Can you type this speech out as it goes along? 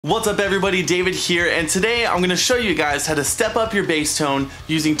What's up everybody, David here, and today I'm going to show you guys how to step up your bass tone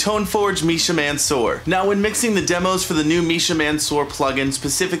using Toneforge Misha Mansoor. Now when mixing the demos for the new Misha Mansoor plugin,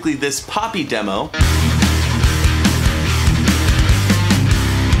 specifically this Poppy demo,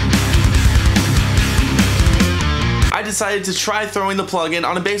 I decided to try throwing the plugin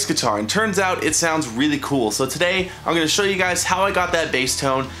on a bass guitar, and turns out it sounds really cool. So today I'm going to show you guys how I got that bass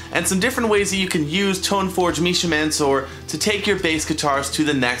tone and some different ways that you can use Toneforge Misha Mansoor to take your bass guitars to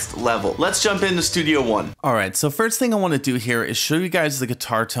the next level. Let's jump into Studio One. Alright, so first thing I want to do here is show you guys the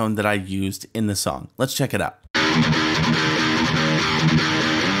guitar tone that I used in the song. Let's check it out.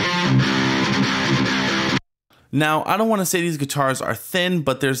 Now, I don't want to say these guitars are thin,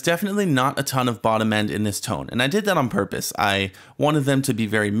 but there's definitely not a ton of bottom end in this tone, and I did that on purpose. I wanted them to be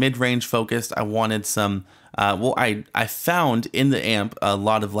very mid-range focused. I wanted some, I found in the amp a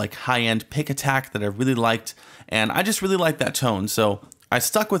lot of like high-end pick attack that I really liked, and I just really liked that tone, so I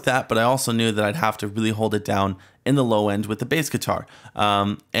stuck with that, but I also knew that I'd have to really hold it down in the low end with the bass guitar.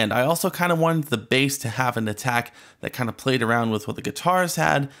 And I also kind of wanted the bass to have an attack that kind of played around with what the guitars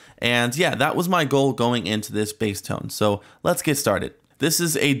had. And yeah, that was my goal going into this bass tone. So let's get started. This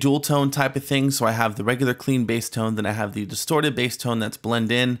is a dual tone type of thing. So I have the regular clean bass tone, then I have the distorted bass tone that's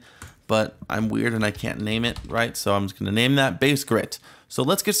blend in, but I'm weird and I can't name it, right? So I'm just gonna name that bass grit. So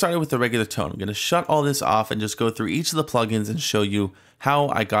let's get started with the regular tone. I'm gonna shut all this off and just go through each of the plugins and show you how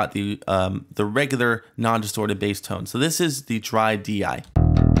I got the regular non-distorted bass tone. So this is the dry DI.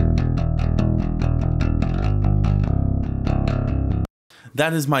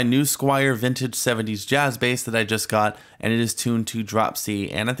 That is my new Squier vintage 70s jazz bass that I just got, and it is tuned to drop C,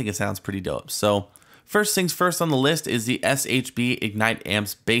 and I think it sounds pretty dope. So first things first on the list is the SHB Ignite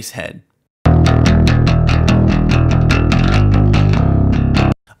Amps bass head.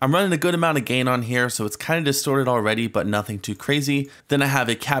 I'm running a good amount of gain on here, so it's kind of distorted already, but nothing too crazy. Then I have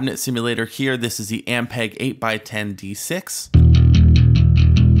a cabinet simulator here. This is the Ampeg 8x10 D6.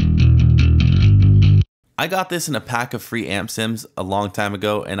 I got this in a pack of free amp sims a long time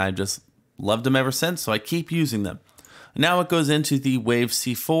ago, and I just loved them ever since, so I keep using them. Now it goes into the Wave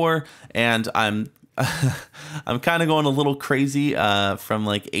C4, and I'm kind of going a little crazy from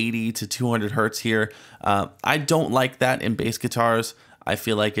like 80 to 200 hertz here. I don't like that in bass guitars. I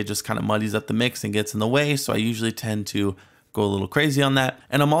feel like it just kind of muddies up the mix and gets in the way, so I usually tend to go a little crazy on that.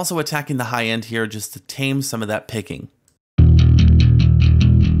 And I'm also attacking the high end here just to tame some of that picking.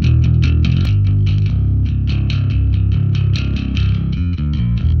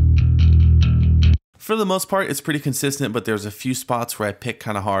 For the most part, it's pretty consistent, but there's a few spots where I pick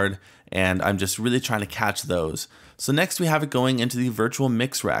kind of hard, and I'm just really trying to catch those. So next we have it going into the virtual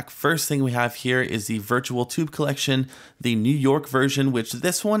mix rack. First thing we have here is the virtual tube collection, the New York version, which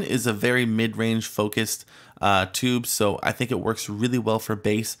this one is a very mid-range focused tube, so I think it works really well for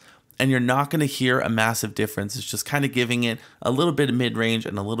bass, and you're not going to hear a massive difference. It's just kind of giving it a little bit of mid-range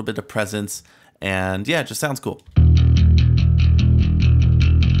and a little bit of presence, and yeah, it just sounds cool.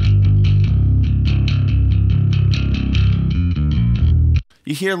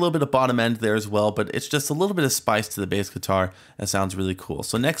 You hear a little bit of bottom end there as well, but it's just a little bit of spice to the bass guitar. That sounds really cool.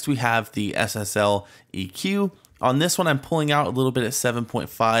 So next we have the SSL EQ. On this one, I'm pulling out a little bit at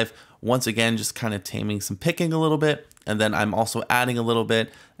 7.5. Once again, just kind of taming some picking a little bit. And then I'm also adding a little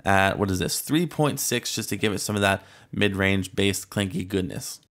bit at, what is this, 3.6, just to give it some of that mid-range bass clinky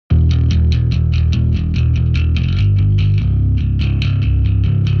goodness.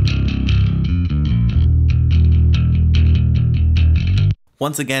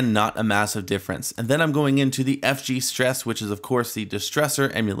 Once again, not a massive difference. And then I'm going into the FG Stress, which is of course the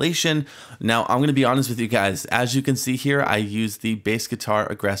distressor emulation. Now I'm gonna be honest with you guys. As you can see here, I use the bass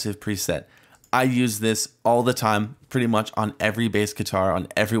guitar aggressive preset. I use this all the time, pretty much on every bass guitar on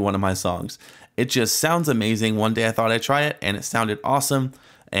every one of my songs. It just sounds amazing. One day I thought I'd try it and it sounded awesome,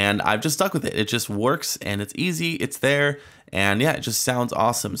 and I've just stuck with it. It just works and it's easy, it's there, and yeah, it just sounds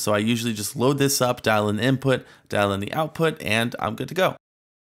awesome. So I usually just load this up, dial in the input, dial in the output, and I'm good to go.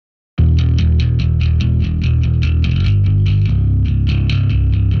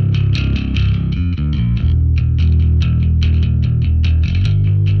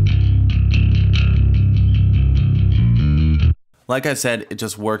 Like I said, it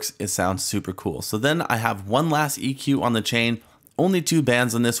just works, it sounds super cool. So then I have one last EQ on the chain, only 2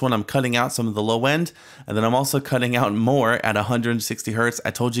 bands on this one. I'm cutting out some of the low end, and then I'm also cutting out more at 160 hertz.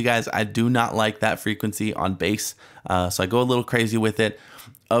 I told you guys I do not like that frequency on bass, so I go a little crazy with it.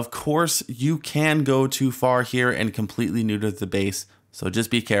 Of course, you can go too far here and completely neuter the bass, so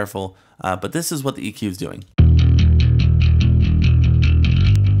just be careful, but this is what the EQ is doing.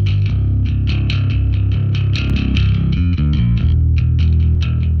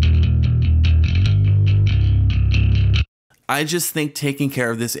 I just think taking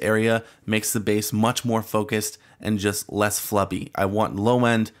care of this area makes the bass much more focused and just less flubby. I want low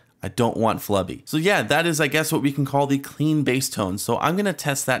end, I don't want flubby. So yeah, that is, I guess, what we can call the clean bass tone. So I'm gonna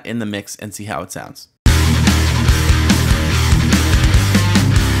test that in the mix and see how it sounds.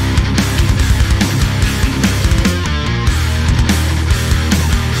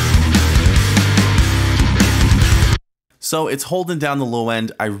 So it's holding down the low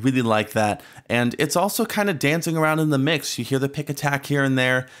end. I really like that. And it's also kind of dancing around in the mix. You hear the pick attack here and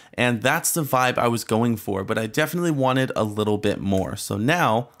there, and that's the vibe I was going for, but I definitely wanted a little bit more. So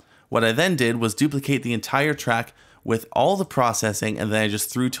now what I then did was duplicate the entire track with all the processing, and then I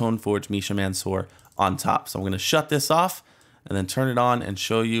just threw Toneforge Misha Mansoor on top. So I'm going to shut this off and then turn it on and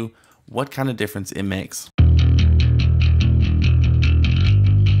show you what kind of difference it makes.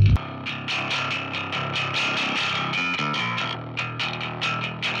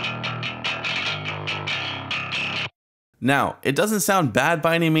 Now, it doesn't sound bad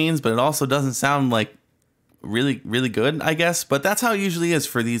by any means, but it also doesn't sound like really, really good, I guess. But that's how it usually is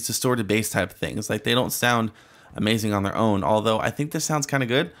for these distorted bass type things. Like, they don't sound amazing on their own, although I think this sounds kind of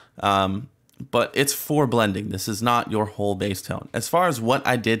good. But it's for blending. This is not your whole bass tone. As far as what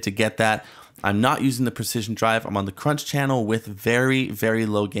I did to get that, I'm not using the precision drive. I'm on the crunch channel with very, very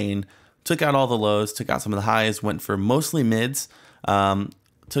low gain. Took out all the lows, took out some of the highs, went for mostly mids.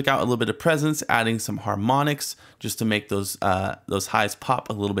 Took out a little bit of presence, adding some harmonics just to make those highs pop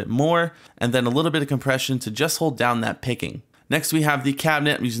a little bit more, and then a little bit of compression to just hold down that picking. Next we have the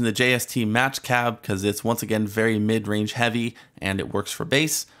cabinet. I'm using the JST Match Cab because it's once again very mid-range heavy and it works for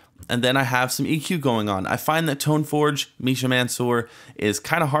bass. And then I have some EQ going on. I find that Toneforge Misha Mansoor is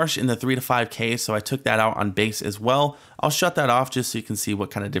kind of harsh in the 3 to 5K, so I took that out on bass as well. I'll shut that off just so you can see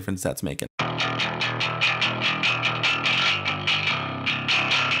what kind of difference that's making.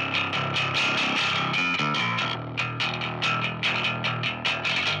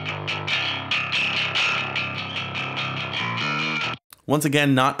 Once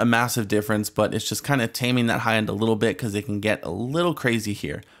again, not a massive difference, but it's just kind of taming that high end a little bit because it can get a little crazy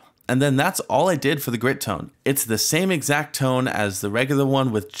here. And then that's all I did for the grit tone. It's the same exact tone as the regular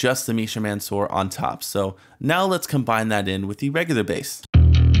one with just the Misha Mansoor on top. So now let's combine that in with the regular bass.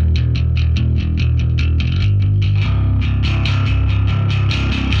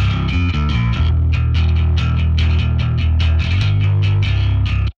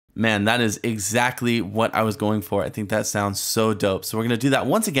 Man, that is exactly what I was going for. I think that sounds so dope. So we're gonna do that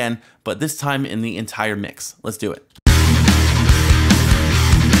once again, but this time in the entire mix. Let's do it.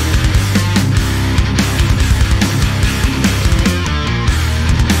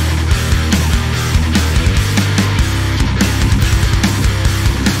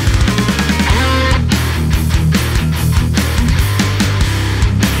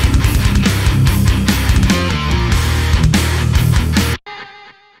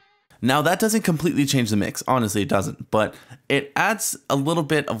 Now that doesn't completely change the mix, honestly it doesn't, but it adds a little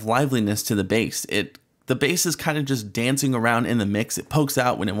bit of liveliness to the bass. The bass is kind of just dancing around in the mix. It pokes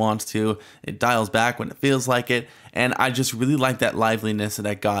out when it wants to, it dials back when it feels like it, and I just really like that liveliness that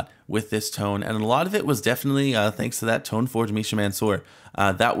I got with this tone, and a lot of it was definitely thanks to that Toneforge Misha Mansoor.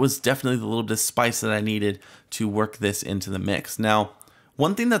 That was definitely the little bit of spice that I needed to work this into the mix. Now,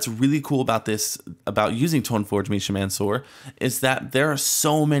 one thing that's really cool about using Toneforge Misha Mansoor is that there are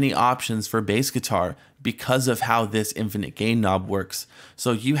so many options for bass guitar because of how this infinite gain knob works.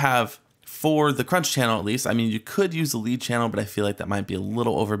 So you have, for the crunch channel at least, I mean, you could use the lead channel, but I feel like that might be a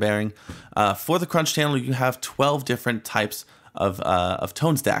little overbearing. For the crunch channel, you have 12 different types of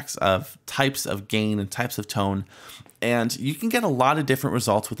tone stacks, of types of gain and types of tone. And you can get a lot of different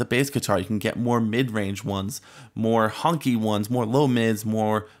results with the bass guitar. You can get more mid-range ones, more honky ones, more low mids,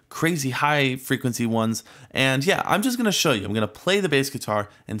 more crazy high frequency ones. And yeah, I'm just gonna show you. I'm gonna play the bass guitar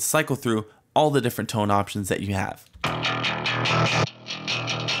and cycle through all the different tone options that you have.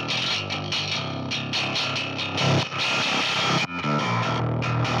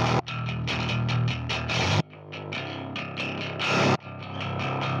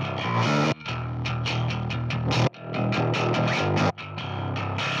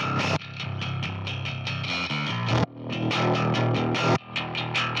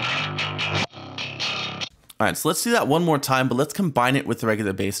 All right, so let's do that one more time, but let's combine it with the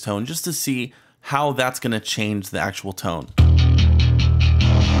regular bass tone just to see how that's gonna change the actual tone.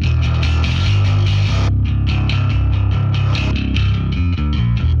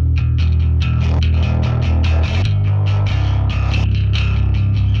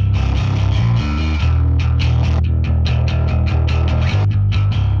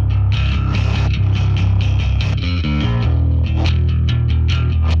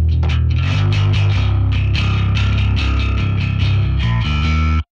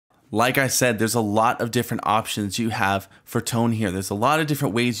 Like I said, there's a lot of different options you have for tone here. There's a lot of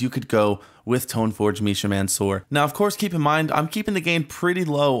different ways you could go with Toneforge Misha Mansoor. Now, of course, keep in mind, I'm keeping the gain pretty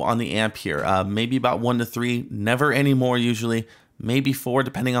low on the amp here. Maybe about 1 to 3, never any more usually, maybe 4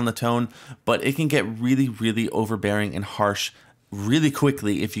 depending on the tone, but it can get really, really overbearing and harsh really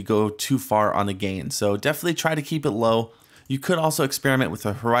quickly if you go too far on the gain. So definitely try to keep it low. You could also experiment with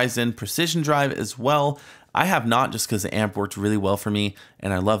a Horizon Precision Drive as well. I have not, just because the amp worked really well for me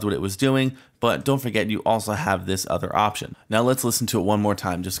and I loved what it was doing, but don't forget you also have this other option. Now let's listen to it one more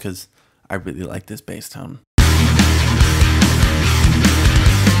time just because I really like this bass tone.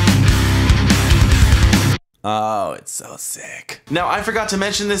 Oh, it's so sick. Now, I forgot to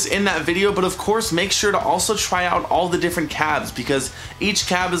mention this in that video, but of course, make sure to also try out all the different cabs because each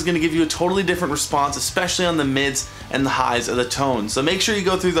cab is going to give you a totally different response, especially on the mids and the highs of the tone. So make sure you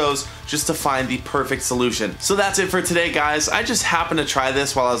go through those just to find the perfect solution. So that's it for today, guys. I just happened to try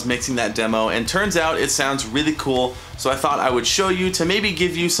this while I was mixing that demo, and turns out it sounds really cool. So I thought I would show you to maybe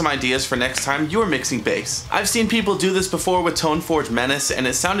give you some ideas for next time you're mixing bass. I've seen people do this before with Toneforge Menace and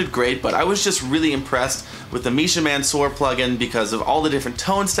it sounded great, but I was just really impressed with the Misha Mansoor plugin because of all the different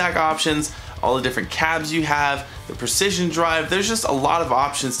tone stack options, all the different cabs you have, the precision drive. There's just a lot of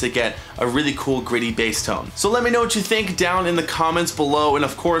options to get a really cool gritty bass tone. So let me know what you think down in the comments below, and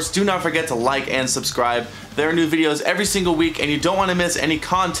of course do not forget to like and subscribe. There are new videos every single week and you don't want to miss any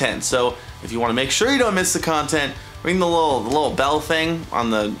content. So if you want to make sure you don't miss the content, ring the little bell thing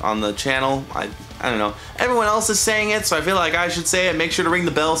on the channel. I don't know. Everyone else is saying it, so I feel like I should say it. Make sure to ring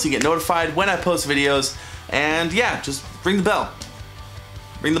the bell so you get notified when I post videos. And yeah, just ring the bell.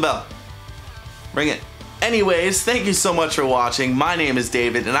 Ring the bell. Ring it. Anyways, thank you so much for watching. My name is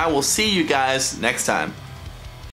David, and I will see you guys next time.